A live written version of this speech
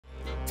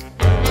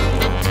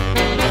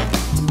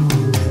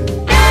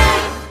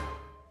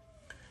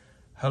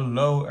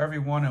Hello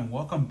everyone and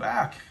welcome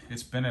back.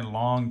 It's been a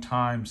long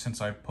time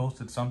since I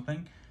posted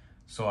something,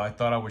 so I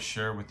thought I would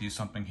share with you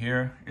something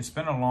here. It's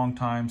been a long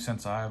time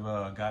since I've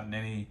gotten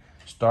any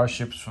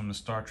starships from the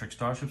Star Trek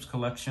Starships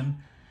collection.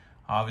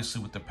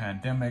 Obviously with the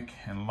pandemic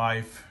and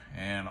life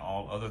and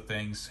all other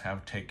things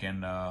have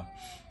taken a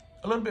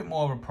little bit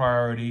more of a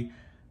priority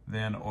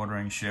than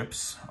ordering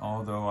ships,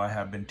 although I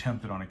have been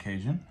tempted on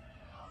occasion.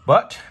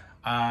 But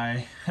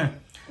I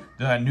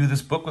knew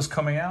this book was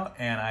coming out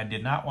and I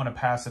did not want to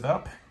pass it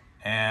up.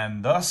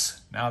 And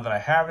thus, now that I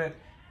have it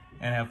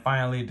and have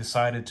finally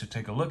decided to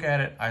take a look at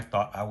it, I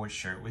thought I would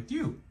share it with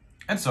you.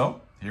 And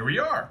so, here we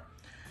are.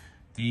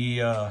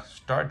 The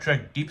Star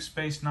Trek Deep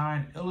Space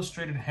Nine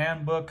Illustrated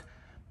Handbook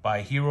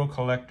by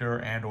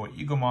HeroCollector and or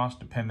Eaglemoss,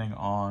 depending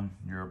on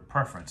your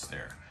preference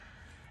there.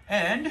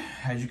 And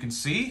as you can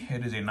see,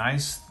 it is a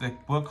nice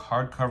thick book,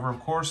 hardcover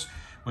of course,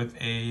 with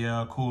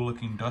a cool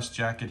looking dust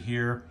jacket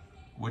here,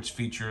 which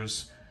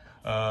features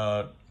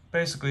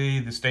basically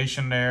the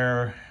station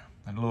there,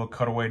 a little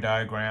cutaway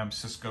diagram,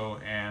 Cisco,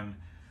 and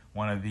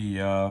one of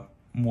the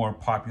more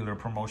popular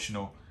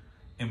promotional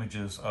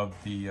images of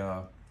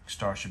the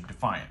Starship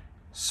Defiant.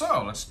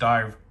 So let's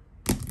dive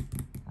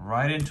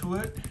right into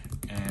it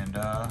and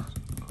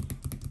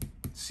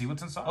see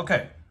what's inside.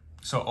 Okay,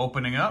 so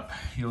opening up,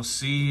 you'll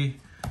see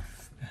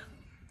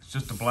it's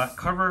just a black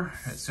cover.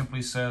 It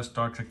simply says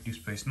Star Trek Deep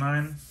Space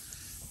Nine,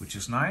 which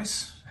is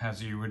nice. It has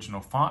the original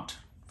font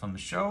from the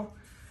show,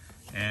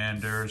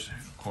 and there's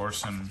of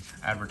course an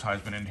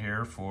advertisement in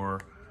here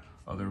for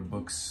other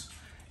books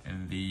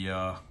in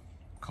the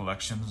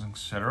collections,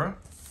 etc.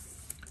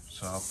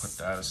 So I'll put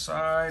that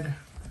aside,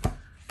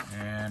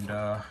 and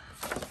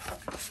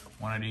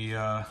one of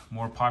the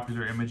more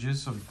popular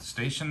images of the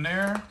station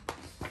there,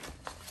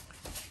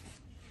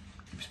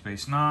 Deep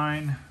Space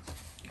Nine,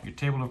 your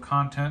table of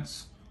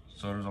contents.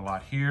 So there's a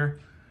lot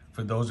here.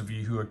 For those of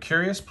you who are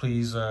curious,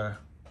 please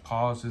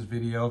pause this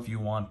video if you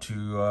want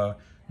to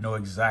know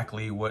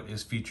exactly what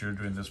is featured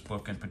in this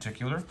book in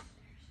particular.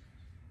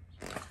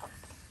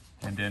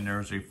 And then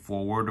there's a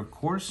foreword, of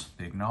course,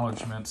 the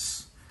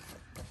acknowledgements,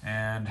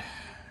 and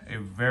a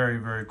very,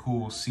 very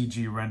cool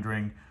CG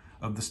rendering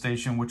of the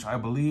station, which I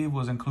believe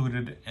was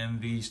included in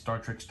the Star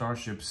Trek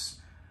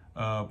Starships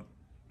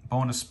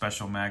bonus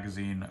special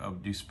magazine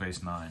of Deep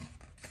Space Nine.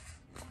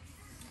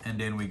 And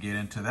then we get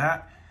into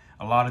that.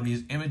 A lot of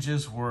these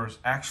images were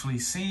actually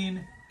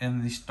seen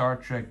in the Star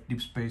Trek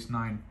Deep Space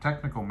Nine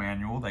technical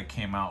manual that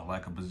came out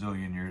like a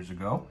bazillion years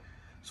ago.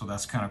 So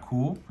that's kind of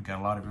cool. We got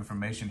a lot of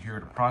information here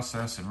to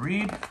process and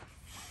read.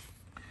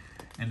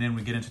 And then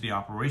we get into the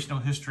operational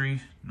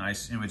history.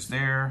 Nice image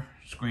there.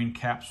 Screen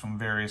caps from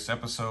various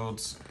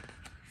episodes.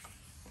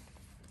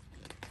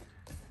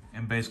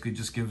 And basically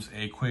just gives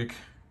a quick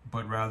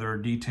but rather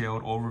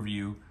detailed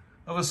overview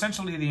of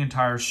essentially the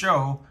entire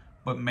show,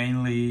 but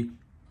mainly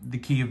the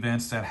key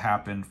events that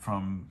happened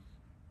from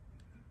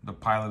the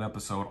pilot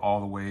episode all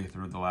the way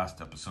through the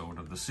last episode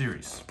of the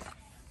series.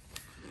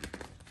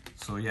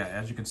 So yeah,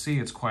 as you can see,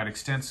 it's quite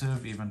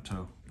extensive, even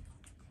to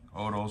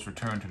Odo's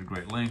return to the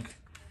Great Link,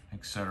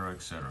 etc.,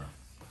 etc.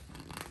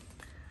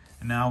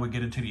 And now we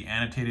get into the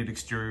annotated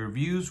exterior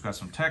views. We've got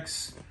some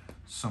text,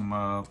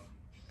 some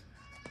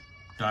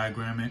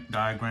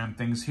diagram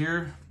things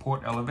here,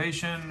 port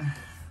elevation,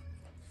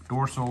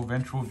 dorsal,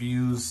 ventral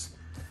views.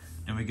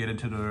 Then we get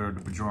into the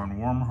Bajoran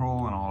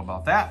wormhole and all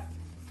about that.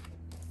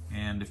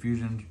 And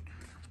diffusion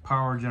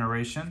power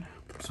generation,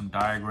 some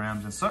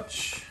diagrams and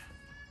such.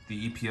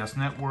 The EPS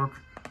network,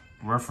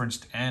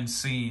 referenced and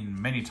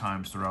seen many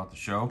times throughout the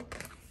show.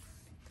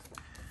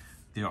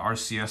 The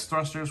RCS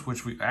thrusters,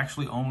 which we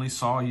actually only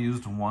saw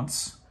used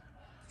once.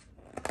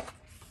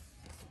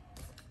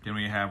 Then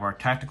we have our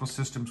tactical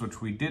systems,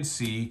 which we did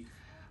see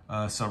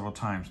several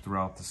times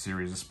throughout the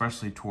series,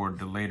 especially toward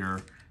the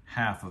later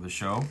half of the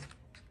show,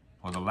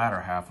 or the latter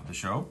half of the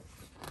show.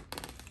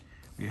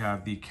 We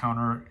have the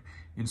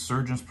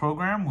counter-insurgents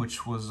program,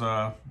 which was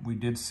we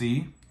did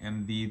see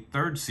in the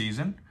third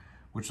season,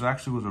 which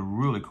actually was a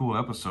really cool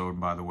episode,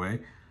 by the way.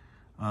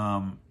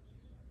 I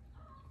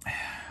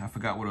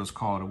forgot what it was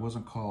called. It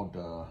wasn't called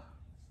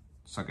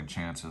Second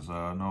Chances.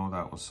 No,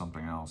 that was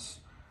something else.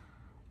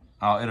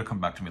 It'll come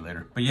back to me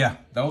later. But yeah,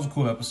 that was a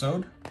cool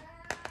episode.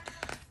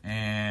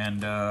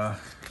 And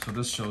so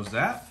this shows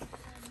that.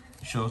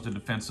 It shows the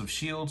defensive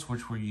shields,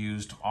 which were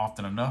used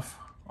often enough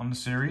on the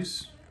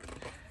series.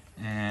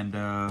 And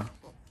the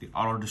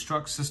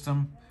auto-destruct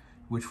system,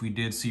 which we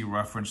did see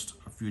referenced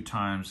a few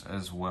times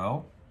as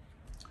well.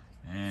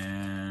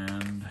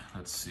 And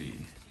let's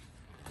see.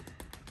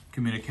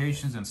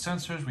 Communications and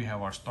sensors. We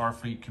have our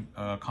Starfleet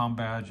comm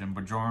badge and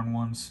Bajoran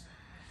ones.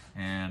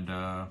 And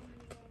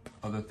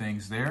other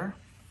things there.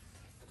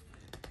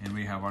 And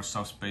we have our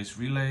subspace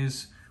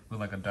relays with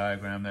like a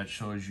diagram that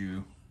shows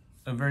you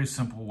a very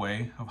simple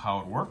way of how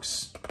it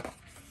works.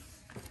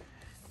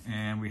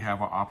 And we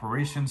have our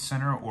operations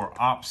center, or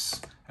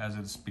ops as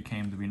it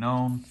became to be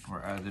known,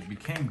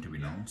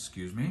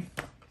 excuse me.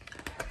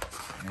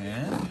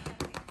 And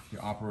the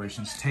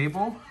operations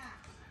table.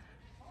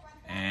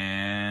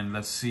 And And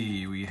let's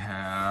see, we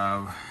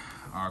have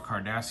our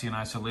Cardassian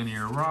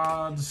isolinear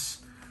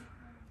rods.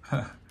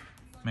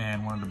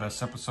 Man, one of the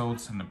best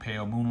episodes in the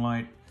pale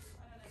moonlight.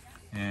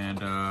 And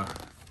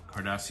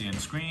Cardassian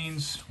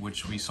screens,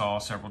 which we saw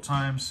several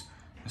times,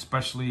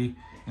 especially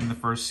in the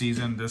first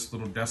season, this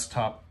little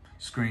desktop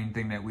screen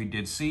thing that we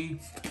did see.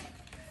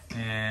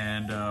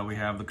 And we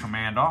have the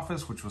command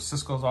office, which was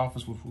Cisco's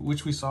office,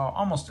 which we saw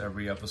almost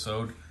every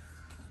episode.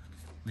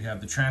 We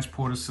have the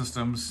transporter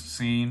systems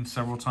seen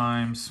several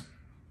times.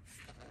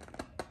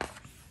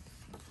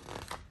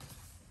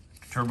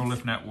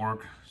 Turbolift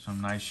network,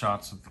 some nice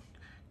shots of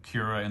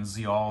Kira and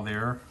Zial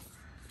there.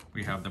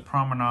 We have the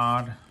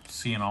promenade,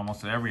 seen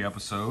almost in every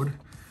episode.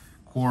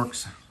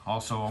 Quarks,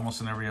 also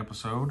almost in every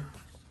episode.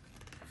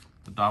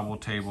 The double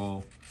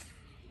table,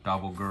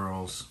 double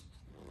girls,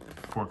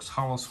 Quarks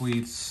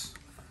holosuites.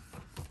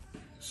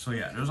 So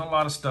yeah, there's a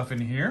lot of stuff in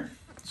here.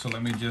 So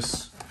let me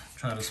just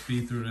try to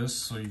speed through this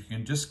so you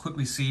can just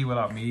quickly see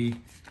without me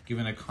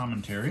giving a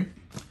commentary.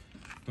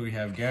 But we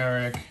have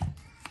Garrick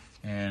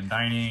and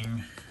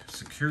dining,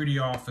 security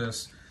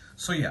office.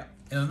 So yeah,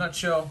 in a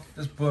nutshell,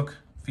 this book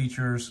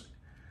features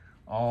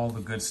all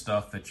the good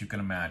stuff that you can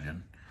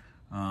imagine.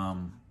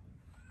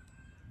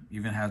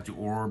 Even has the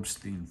orbs,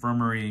 the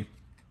infirmary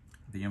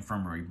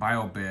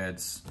bio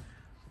beds,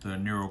 the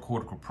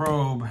neurocortical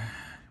probe,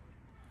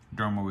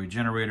 dermal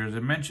regenerators.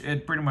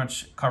 It pretty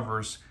much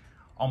covers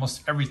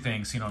almost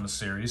everything seen on the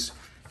series.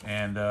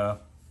 And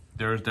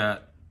there's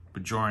that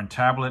Bajoran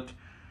tablet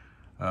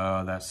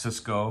that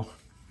Cisco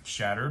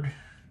shattered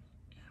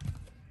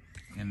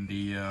in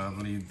the, I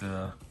believe,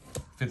 the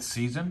 5th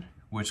season,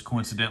 which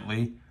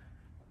coincidentally,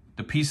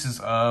 the pieces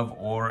of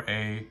or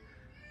a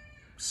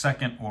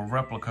second or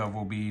replica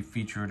will be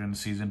featured in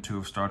season 2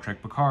 of Star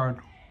Trek Picard.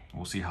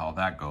 We'll see how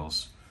that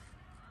goes.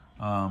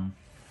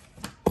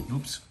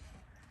 Oops.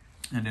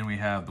 And then we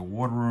have the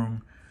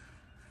wardroom,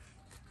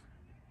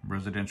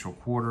 residential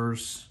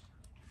quarters,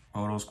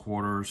 Odo's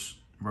quarters,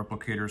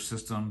 replicator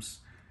systems,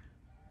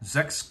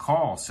 Zek's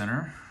call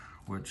center,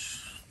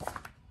 which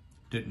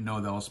didn't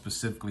know that was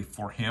specifically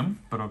for him,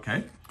 but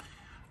okay.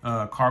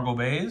 Cargo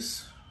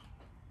bays,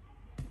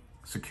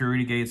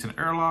 security gates and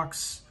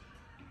airlocks,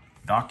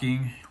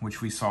 docking,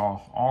 which we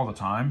saw all the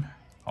time,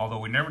 although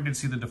we never did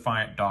see the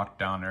Defiant dock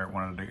down there at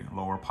one of the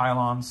lower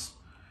pylons.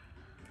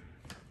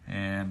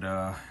 And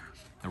the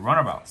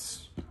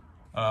runabouts.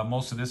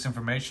 Most of this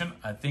information,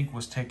 I think,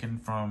 was taken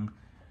from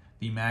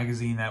the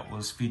magazine that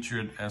was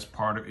featured as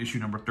part of issue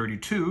number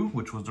 32,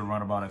 which was the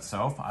runabout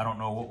itself. I don't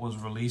know what was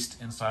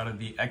released inside of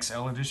the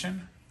XL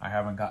edition. I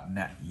haven't gotten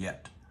that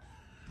yet.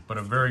 But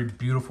a very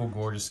beautiful,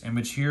 gorgeous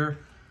image here.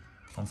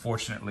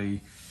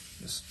 Unfortunately,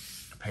 this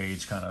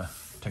page kind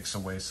of takes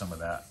away some of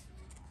that.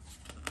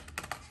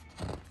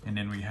 And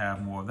then we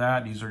have more of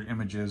that. These are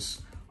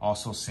images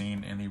also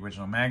seen in the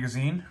original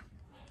magazine.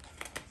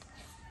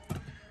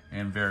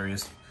 And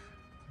various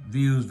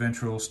views,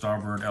 ventral,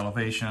 starboard,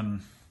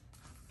 elevation,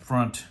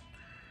 front,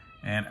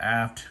 and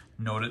aft.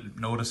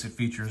 Notice it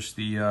features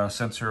the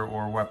sensor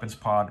or weapons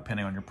pod,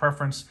 depending on your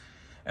preference.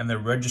 And the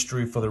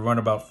registry for the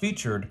runabout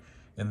featured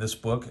in this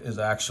book is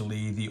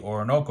actually the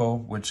Orinoco,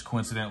 which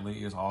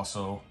coincidentally is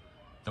also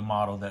the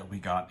model that we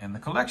got in the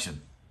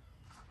collection.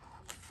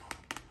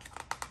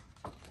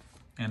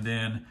 And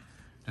then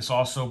this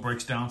also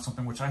breaks down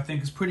something which I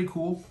think is pretty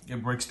cool.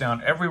 It breaks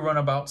down every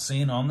runabout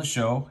seen on the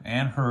show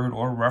and heard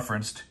or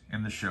referenced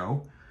in the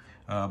show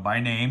by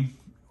name,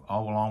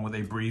 all along with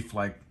a brief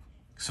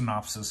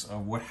synopsis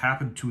of what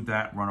happened to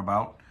that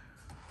runabout.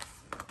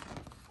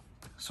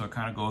 So it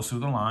kind of goes through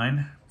the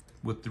line,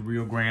 with the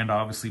Rio Grande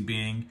obviously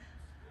being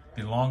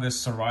the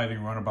longest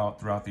surviving runabout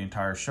throughout the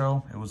entire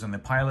show. It was in the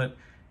pilot,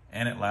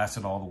 and it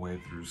lasted all the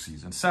way through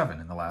season 7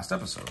 in the last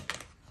episode.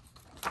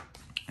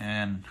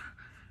 And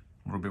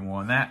a little bit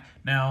more on that.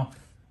 Now,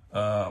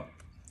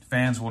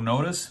 fans will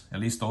notice, at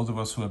least those of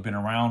us who have been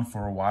around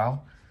for a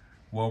while,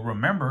 will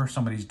remember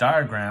some of these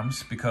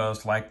diagrams,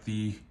 because like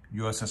the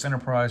USS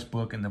Enterprise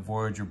book and the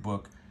Voyager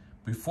book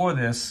before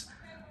this,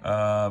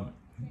 a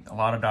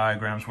lot of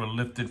diagrams were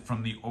lifted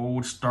from the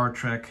old Star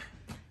Trek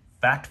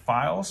fact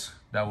files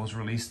that was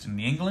released in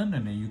England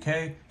and the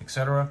UK,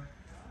 etc.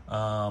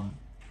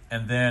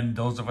 And then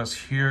those of us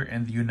here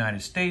in the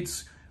United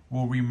States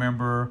will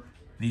remember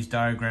these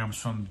diagrams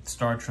from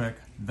Star Trek,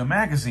 the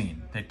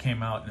magazine, that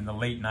came out in the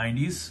late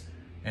 90s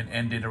and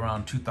ended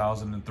around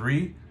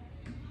 2003.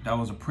 That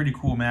was a pretty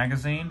cool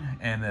magazine,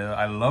 and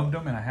I loved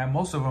them, and I have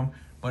most of them,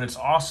 but it's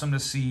awesome to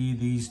see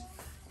these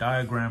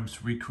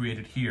diagrams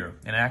recreated here.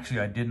 And actually,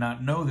 I did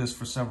not know this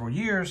for several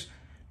years,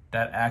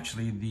 that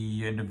actually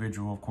the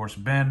individual, of course,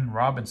 Ben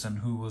Robinson,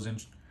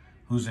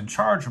 who's in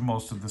charge of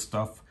most of the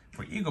stuff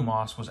for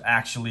Eaglemoss, was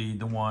actually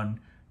the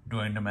one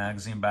doing the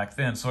magazine back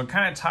then. So it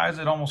kind of ties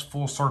it almost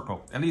full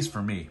circle, at least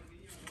for me.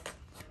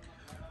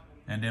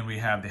 And then we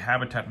have the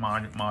habitat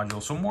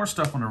module. So more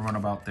stuff on the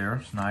runabout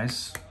there. It's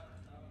nice.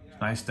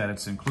 It's nice that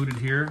it's included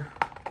here.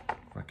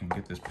 If I can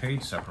get this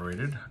page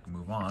separated, I can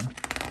move on.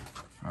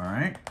 All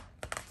right.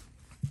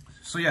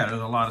 So yeah,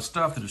 there's a lot of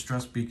stuff. The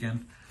distress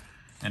beacon.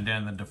 And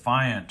then the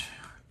Defiant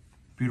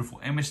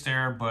beautiful image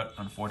there, but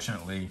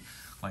unfortunately,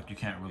 like, you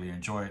can't really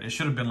enjoy it. It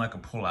should have been like a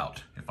pullout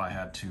if I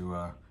had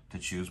to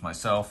choose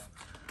myself.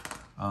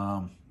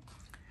 A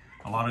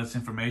lot of this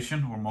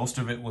information, or most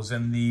of it, was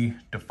in the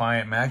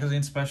Defiant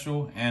magazine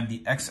special and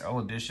the XL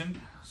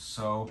edition.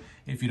 So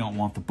if you don't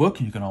want the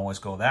book, you can always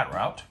go that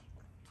route.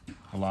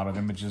 A lot of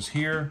images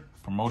here,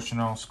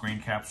 promotional,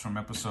 screen caps from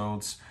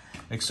episodes,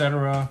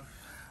 etc.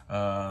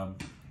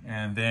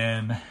 And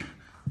then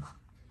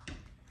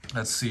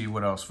let's see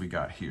what else we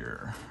got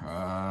here.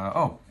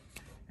 Oh,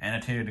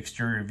 annotated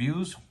exterior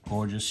views,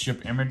 gorgeous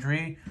ship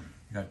imagery.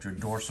 You got your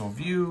dorsal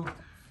view,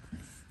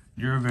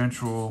 your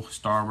ventral,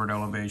 starboard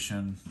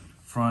elevation,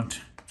 front,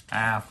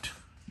 aft,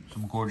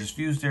 some gorgeous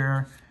views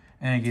there,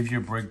 and it gives you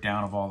a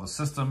breakdown of all the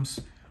systems,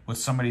 with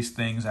some of these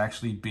things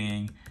actually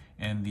being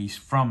in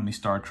from the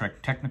Star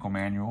Trek technical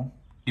manual,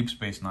 Deep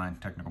Space Nine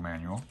technical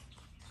manual.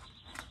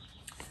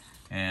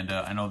 And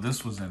I know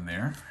this was in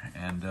there,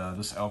 and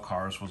this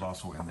LCARS was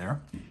also in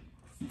there.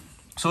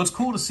 So it's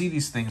cool to see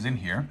these things in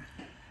here.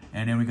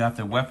 And then we got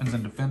the weapons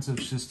and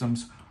defensive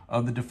systems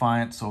of the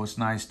Defiant, so it's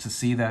nice to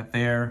see that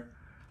there.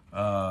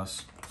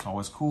 It's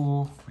always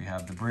cool. We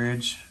have the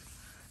bridge,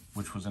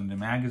 which was in the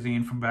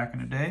magazine from back in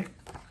the day,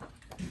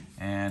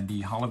 and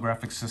the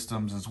holographic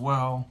systems as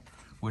well,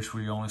 which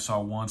we only saw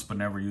once but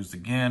never used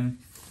again.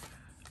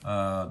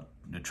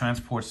 The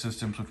transport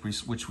systems,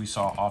 which we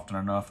saw often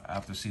enough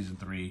after season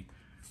 3,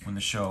 when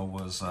the show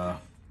was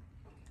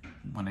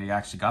when they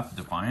actually got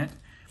the Defiant.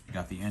 We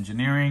got the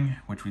engineering,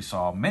 which we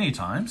saw many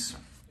times,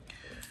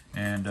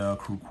 and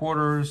crew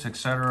quarters,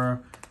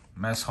 etc.,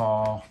 mess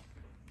hall,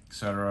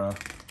 etc.,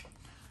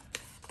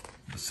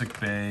 the sick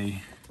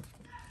bay,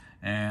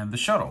 and the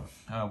shuttle.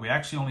 We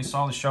actually only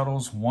saw the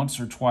shuttles once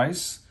or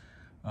twice.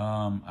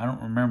 I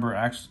don't remember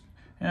actually.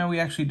 Yeah, we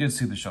actually did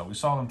see the shuttle. We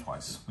saw them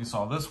twice. We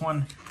saw this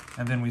one,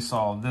 and then we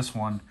saw this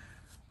one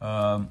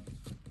from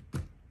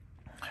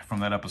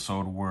that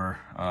episode where,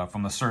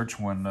 from the search,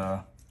 when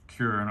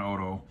Kira and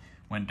Odo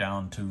went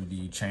down to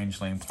the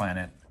Changeling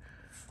planet,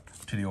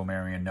 to the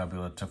Omarian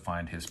Nebula, to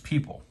find his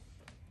people.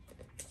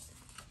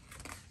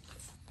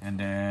 And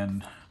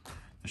then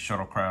the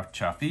shuttlecraft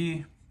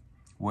Chaffee,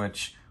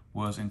 which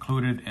was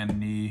included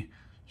in the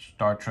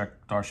Star Trek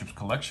Starships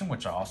collection,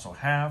 which I also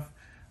have.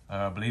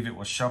 I believe it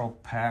was Shuttle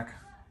Pack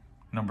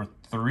number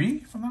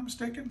 3, if I'm not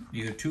mistaken,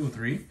 either 2 or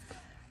 3.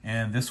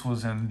 And this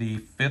was in the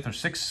 5th or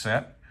 6th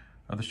set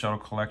of the Shuttle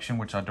collection,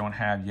 which I don't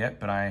have yet,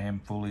 but I am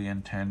fully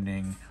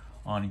intending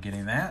on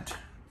getting that.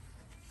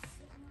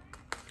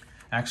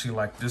 Actually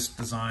like this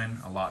design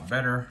a lot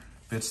better.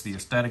 Fits the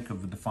aesthetic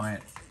of the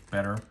Defiant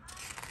better,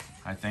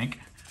 I think.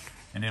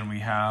 And then we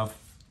have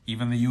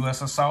even the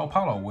USS Sao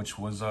Paulo, which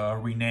was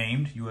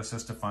renamed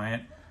USS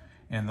Defiant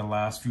in the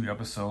last few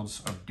episodes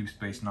of Deep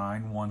Space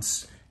Nine,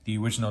 once the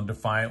original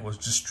Defiant was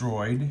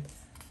destroyed.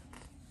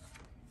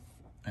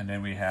 And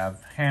then we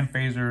have hand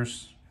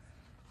phasers.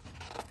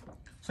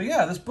 So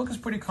yeah, this book is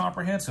pretty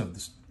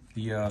comprehensive.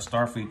 The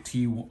Starfleet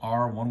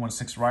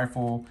TR-116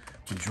 rifle,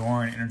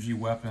 Bajoran energy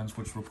weapons,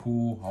 which were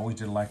cool. Always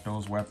did like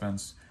those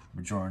weapons.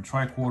 Bajoran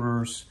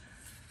tricorders,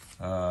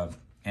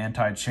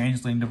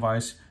 anti-changeling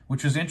device,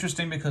 which was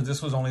interesting because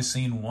this was only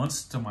seen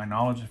once, to my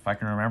knowledge, if I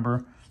can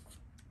remember.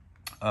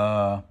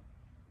 I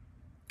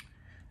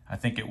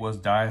think it was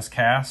Dias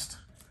Cast.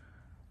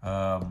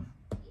 So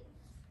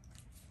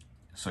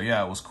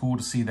yeah, it was cool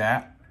to see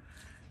that.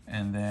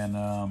 And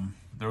then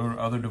there were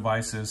other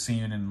devices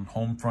seen in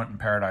Homefront and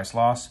Paradise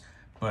Lost,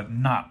 but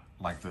not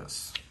like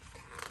this.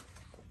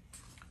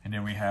 And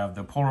then we have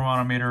the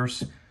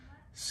polarimeters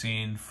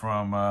seen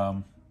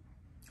from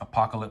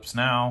Apocalypse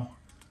Now,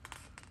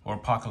 or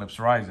Apocalypse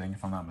Rising,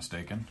 if I'm not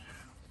mistaken.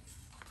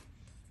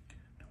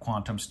 The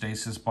quantum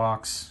stasis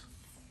box.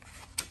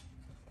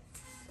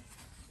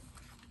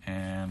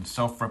 And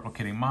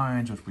self-replicating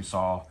minds, which we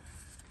saw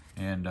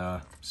in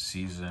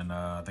season,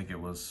 I think it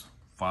was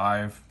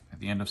 5, at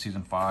the end of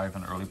season 5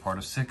 and the early part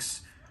of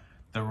 6.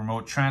 The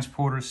remote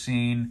transporter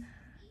scene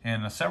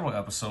in several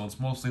episodes,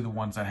 mostly the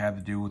ones that had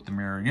to do with the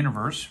mirror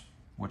universe,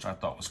 which I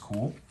thought was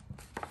cool.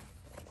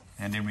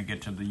 And then we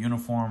get to the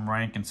uniform,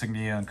 rank,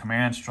 insignia, and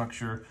command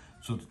structure.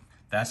 So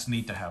that's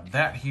neat to have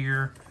that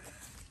here.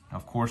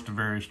 Of course, the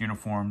various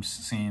uniforms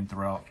seen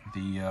throughout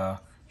the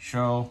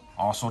show.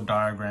 Also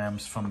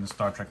diagrams from the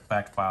Star Trek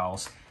Fact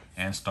Files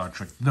and Star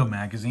Trek The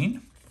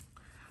Magazine.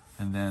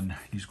 And then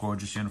these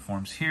gorgeous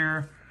uniforms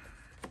here.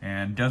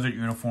 And desert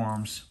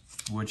uniforms,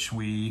 which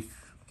we,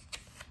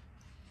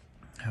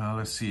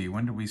 let's see,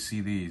 when did we see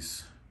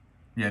these?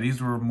 Yeah,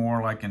 these were more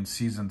like in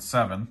season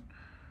 7.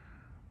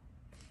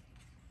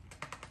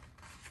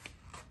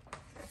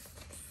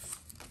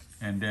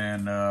 And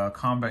then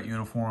combat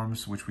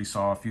uniforms, which we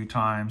saw a few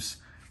times.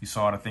 You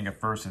saw it, I think, at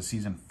first in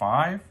season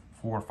 5,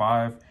 4 or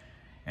 5.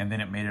 And then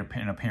it made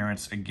an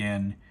appearance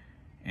again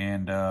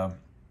in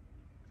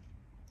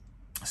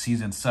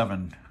season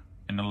 7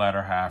 in the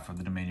latter half of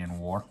the Dominion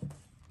War.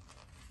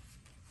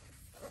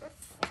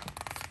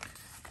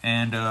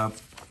 And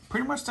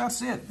pretty much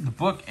that's it. The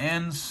book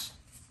ends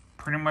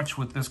pretty much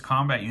with this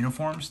combat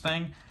uniforms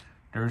thing.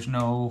 There's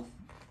no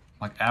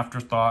like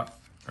afterthought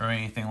or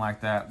anything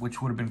like that,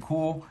 which would have been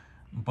cool,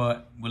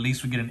 but at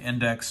least we get an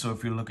index. So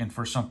if you're looking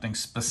for something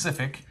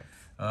specific,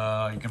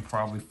 you can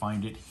probably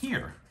find it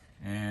here.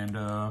 And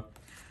of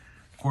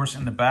course,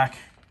 in the back,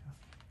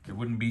 it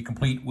wouldn't be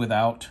complete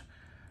without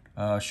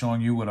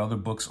showing you what other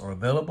books are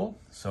available.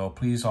 So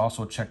please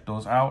also check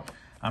those out.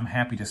 I'm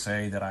happy to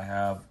say that I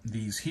have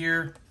these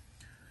here,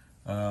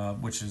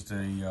 which is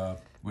the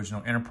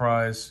original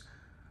Enterprise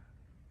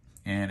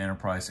and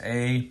Enterprise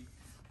A.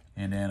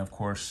 And then, of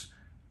course,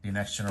 the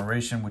Next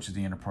Generation, which is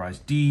the Enterprise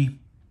D.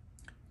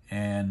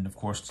 And, of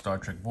course, the Star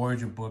Trek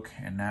Voyager book.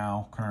 And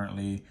now,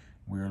 currently,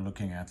 we're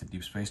looking at the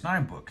Deep Space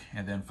Nine book.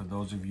 And then for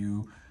those of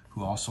you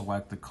who also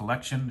like the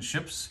collection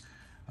ships,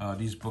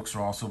 these books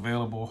are also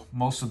available.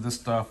 Most of this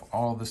stuff,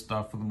 all of this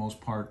stuff, for the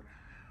most part,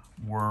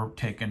 were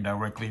taken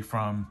directly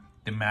from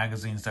the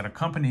magazines that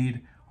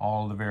accompanied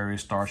all the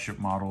various starship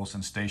models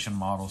and station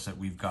models that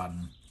we've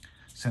gotten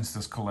since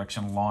this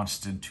collection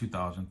launched in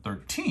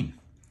 2013.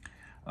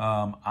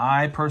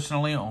 I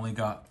personally only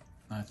got,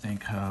 I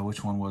think,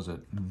 which one was it?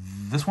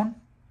 This one?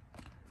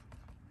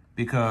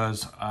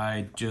 Because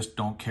I just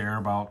don't care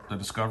about the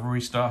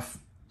Discovery stuff.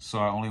 So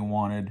I only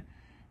wanted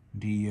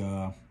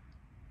the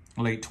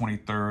late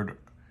 23rd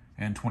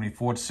and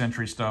 24th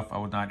century stuff. I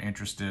was not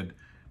interested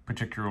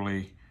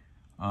particularly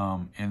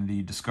in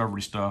the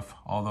Discovery stuff,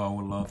 although I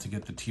would love to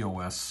get the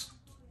TOS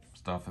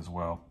stuff as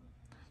well.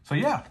 So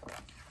yeah,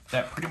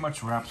 that pretty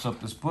much wraps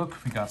up this book.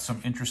 We got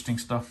some interesting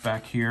stuff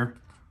back here,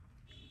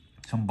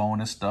 some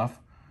bonus stuff,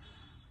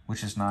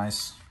 which is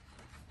nice.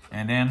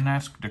 And then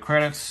that's the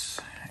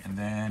credits, and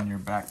then your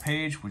back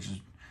page, which is,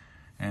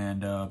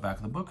 and back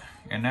of the book.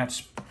 And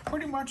that's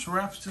pretty much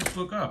wraps this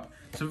book up.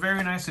 It's a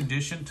very nice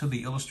addition to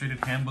the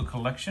Illustrated Handbook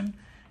collection.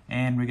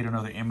 And we get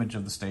another image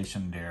of the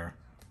station there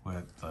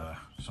with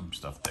some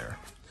stuff there.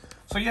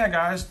 So yeah,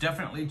 guys,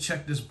 definitely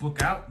check this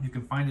book out. You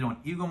can find it on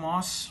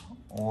Eaglemoss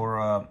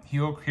or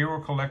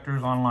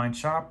HeroCollector's online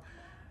shop.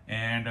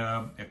 And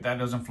if that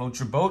doesn't float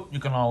your boat, you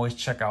can always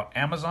check out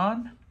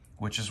Amazon,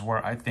 which is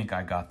where I think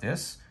I got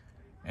this.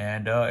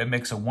 And it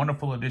makes a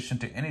wonderful addition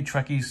to any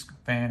Trekkies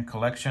fan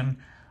collection.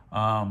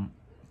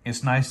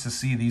 It's nice to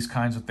see these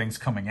kinds of things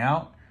coming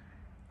out.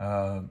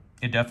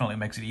 It definitely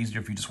makes it easier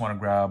if you just want to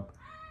grab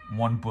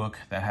one book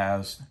that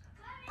has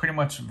pretty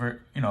much,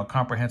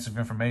 comprehensive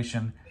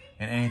information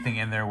and anything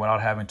in there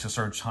without having to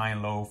search high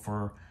and low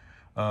for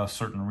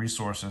certain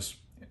resources.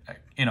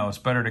 It's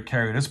better to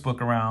carry this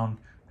book around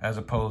as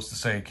opposed to,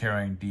 say,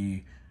 carrying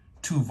the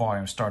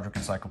 2-volume Star Trek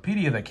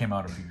encyclopedia that came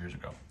out a few years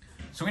ago.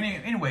 So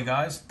anyway,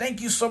 guys,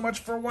 thank you so much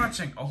for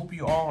watching. I hope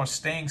you all are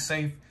staying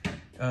safe.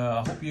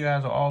 I hope you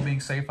guys are all being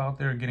safe out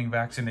there, getting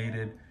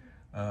vaccinated,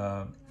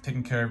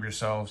 taking care of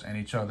yourselves and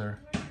each other.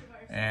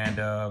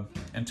 And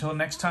until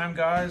next time,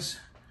 guys,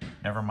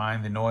 never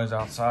mind the noise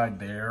outside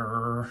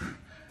there.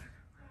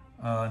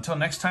 Until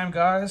next time,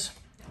 guys,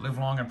 live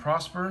long and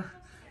prosper.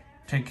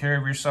 Take care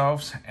of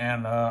yourselves,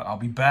 and I'll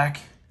be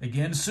back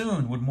again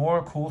soon with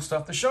more cool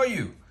stuff to show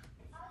you.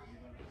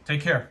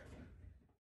 Take care.